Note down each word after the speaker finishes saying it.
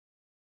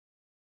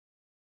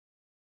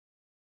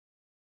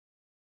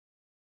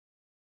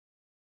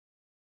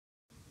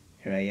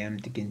Here I am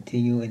to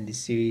continue in this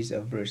series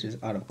of verses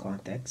out of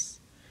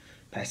context,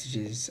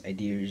 passages,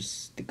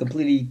 ideas that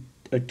completely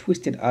are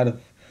twisted out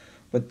of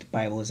what the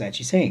Bible is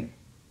actually saying,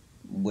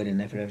 with an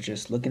effort of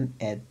just looking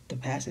at the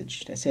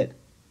passage. That's it.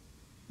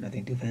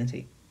 Nothing too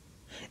fancy.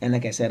 And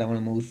like I said, I want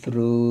to move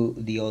through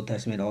the Old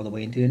Testament all the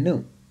way into the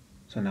New.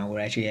 So now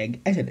we're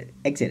actually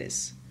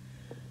Exodus.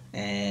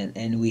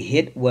 And we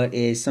hit what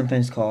is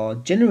sometimes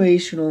called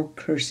generational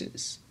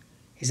curses.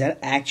 Is that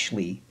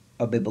actually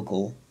a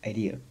biblical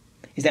idea?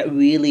 Is that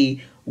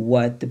really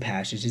what the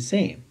passage is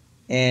saying?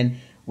 And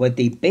what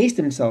they base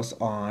themselves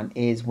on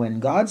is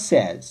when God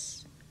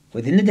says,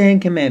 within the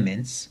Ten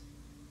Commandments,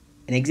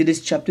 in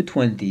Exodus chapter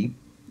 20,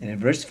 and in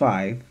verse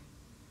 5,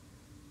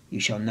 you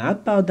shall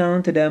not bow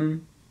down to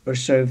them or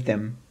serve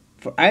them,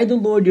 for I, the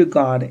Lord your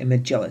God, am a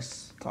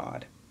jealous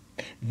God,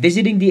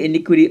 visiting the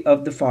iniquity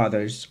of the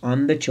fathers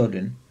on the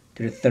children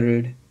to the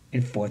third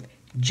and fourth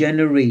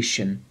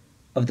generation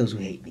of those who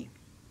hate me.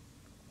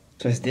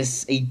 So is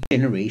this a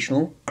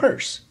generational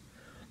curse?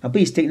 Now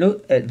please take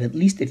note of at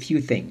least a few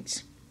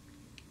things.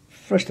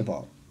 First of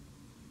all,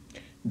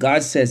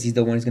 God says he's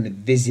the one who's going to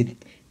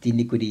visit the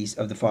iniquities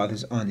of the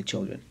fathers on the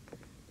children.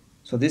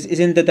 So this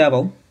isn't the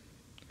devil.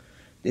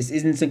 This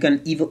isn't some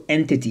kind of evil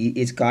entity.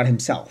 It's God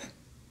himself.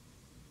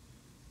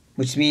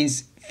 Which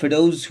means for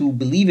those who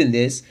believe in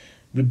this,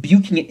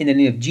 rebuking it in the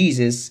name of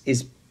Jesus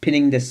is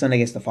pitting the Son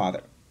against the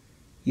Father.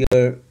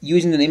 You're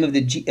using the name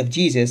of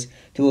Jesus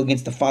to go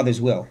against the Father's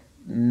will.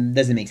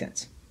 Doesn't make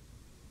sense.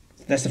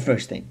 That's the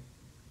first thing.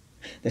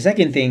 The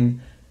second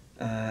thing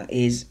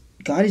is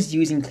God is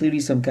using clearly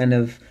some kind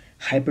of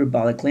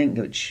hyperbolic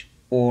language,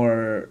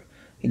 or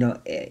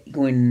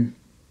going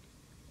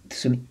to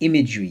some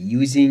imagery,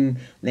 using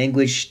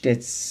language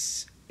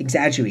that's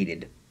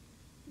exaggerated.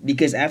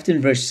 Because after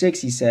in verse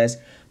 6 he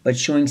says, but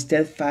showing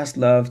steadfast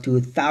love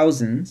to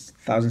thousands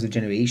of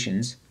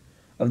generations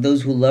of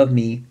those who love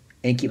me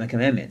and keep my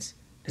commandments.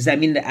 Does that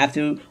mean that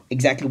after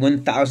exactly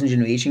 1,000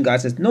 generations,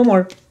 God says, no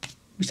more,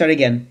 we start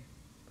again?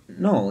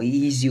 No,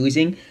 he's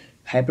using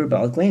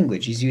hyperbolic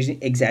language. He's using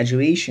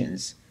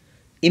exaggerations,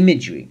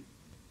 imagery.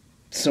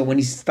 So when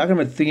he's talking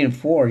about 3 and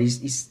 4,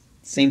 he's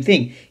same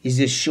thing. He's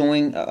just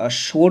showing a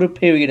shorter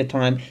period of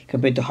time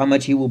compared to how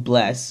much he will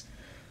bless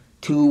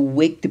to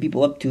wake the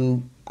people up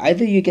to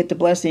either you get the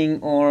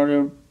blessing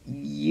or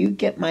you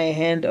get my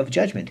hand of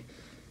judgment.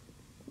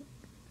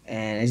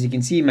 And as you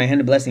can see, my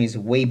hand of blessing is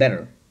way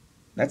better.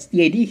 That's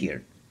the idea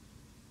here.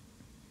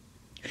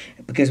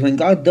 Because when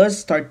God does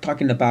start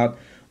talking about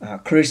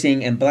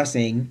cursing and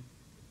blessing,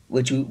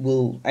 which we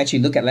will actually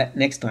look at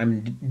next time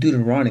in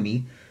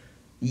Deuteronomy,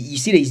 you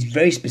see that he's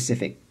very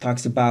specific.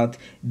 Talks about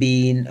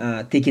being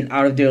taken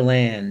out of their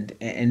land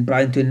and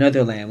brought into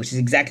another land, which is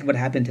exactly what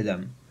happened to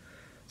them.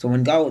 So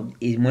when God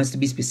wants to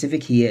be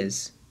specific, he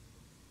is.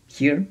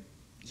 Here,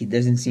 he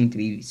doesn't seem to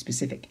be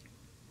specific.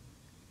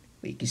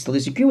 But you can still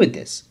disagree with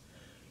this.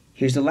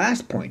 Here's the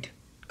last point.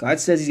 God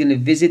says he's going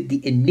to visit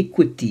the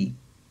iniquity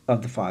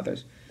of the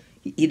fathers.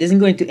 He doesn't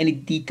go into any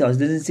details.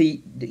 He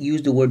doesn't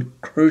use the word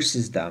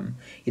curses them.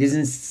 He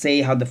doesn't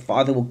say how the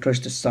father will curse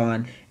the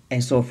son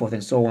and so forth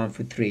and so on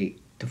for 3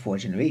 to 4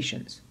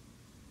 generations.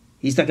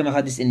 He's talking about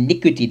how this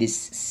iniquity, this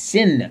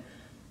sin,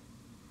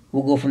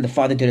 will go from the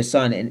father to the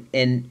son.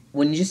 And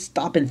when you just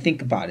stop and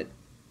think about it,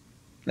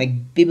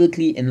 like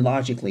biblically and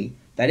logically,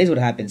 that is what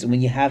happens.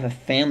 When you have a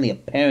family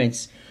of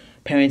parents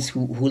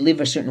who live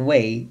a certain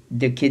way,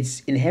 their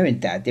kids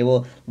inherit that. They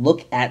will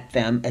look at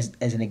them as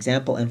an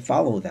example and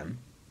follow them.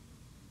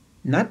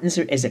 Not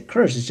necessarily as a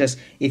curse. It's just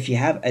if you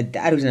have a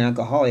dad who's an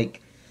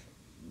alcoholic,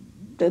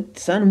 the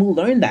son will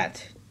learn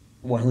that.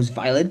 One who's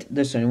violent,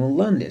 the son will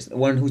learn this.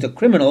 One who's a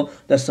criminal,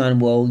 the son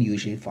will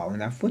usually follow in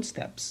their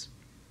footsteps.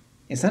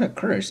 It's not a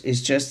curse.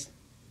 It's just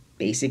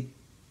basic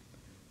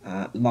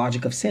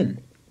logic of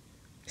sin.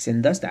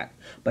 Sin does that.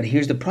 But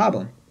here's the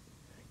problem.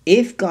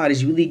 If God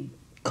is really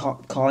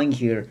calling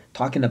here,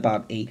 talking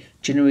about a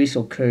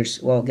generational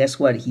curse, well, guess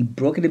what? He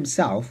broke it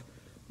himself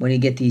when you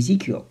get to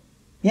Ezekiel.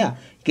 Yeah,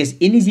 because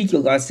in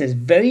Ezekiel, God says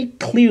very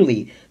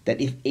clearly that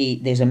if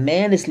there's a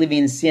man that's living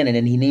in sin, and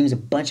then he names a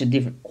bunch of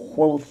different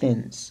horrible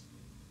things.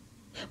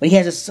 But he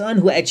has a son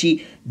who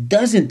actually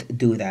doesn't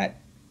do that.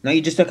 Now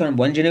you're just stuck on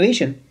one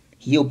generation.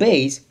 He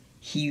obeys,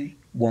 he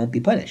won't be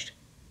punished.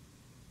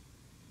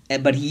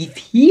 But if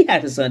he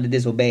has a son that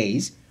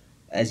disobeys,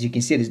 as you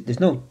can see, there's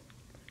no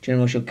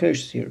generational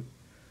curse here.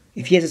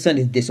 If he has a son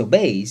that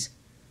disobeys,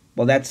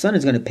 well, that son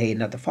is going to pay,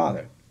 not the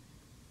father.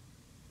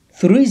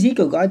 Through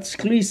Ezekiel, God's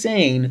clearly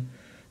saying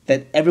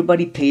that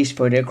everybody pays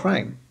for their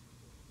crime.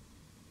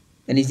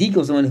 And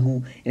Ezekiel is the one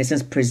who, in a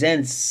sense,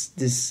 presents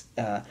this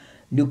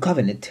new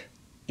covenant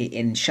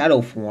in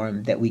shadow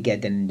form that we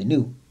get in the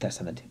New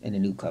Testament, in the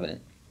New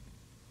Covenant.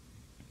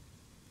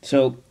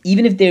 So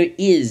even if there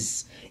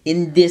is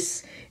in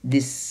this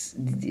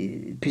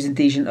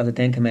presentation of the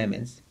Ten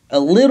Commandments a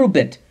little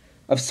bit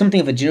of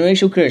something of a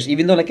generational curse,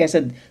 even though, like I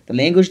said, the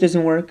language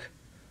doesn't work,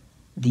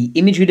 the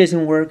imagery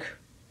doesn't work,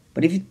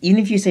 but even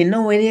if you say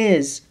no, it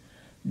is,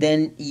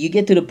 then you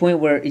get to the point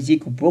where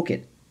Ezekiel broke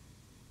it.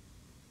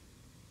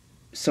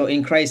 So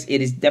in Christ,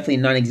 it is definitely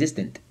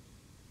non-existent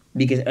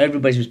because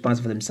everybody's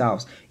responsible for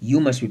themselves. You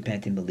must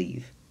repent and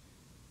believe.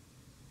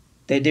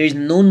 There is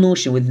no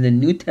notion within the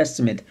New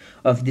Testament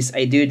of this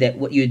idea that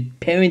what your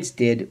parents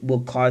did will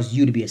cause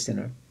you to be a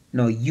sinner.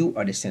 No, you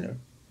are the sinner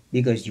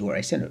because you are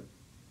a sinner.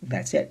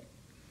 That's it.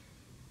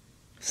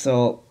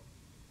 So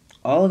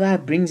all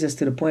that brings us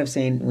to the point of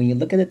saying when you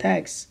look at the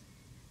text,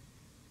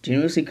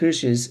 generously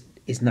curses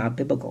is not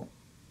biblical.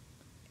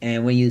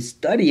 And when you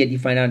study it, you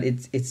find out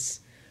it's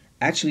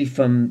actually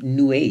from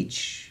New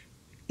Age.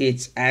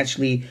 It's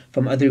actually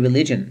from other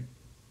religion.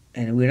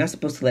 And we're not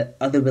supposed to let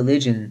other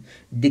religion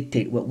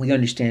dictate what we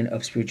understand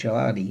of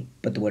spirituality,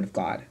 but the Word of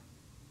God.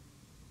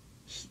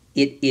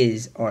 It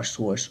is our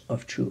source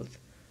of truth.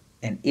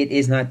 And it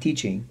is not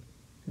teaching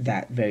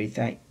that very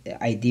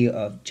idea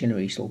of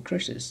generational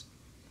curses.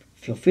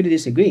 Feel free to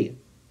disagree,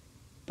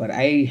 but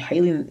I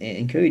highly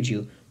encourage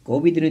you, go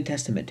read the New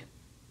Testament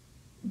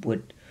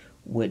with,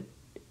 with,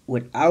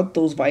 without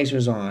those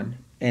visors on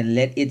and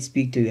let it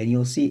speak to you, and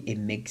you'll see it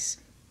makes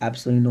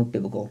absolutely no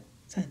biblical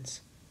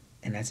sense.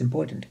 And that's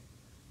important.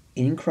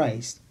 In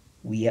Christ,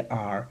 we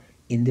are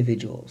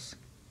individuals.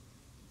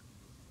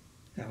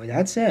 Now, with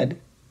that said,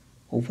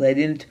 hopefully I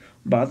didn't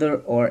bother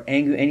or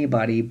anger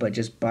anybody, but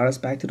just brought us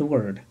back to the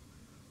Word.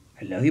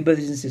 I love you,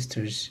 brothers and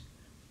sisters.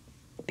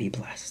 Be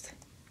blessed.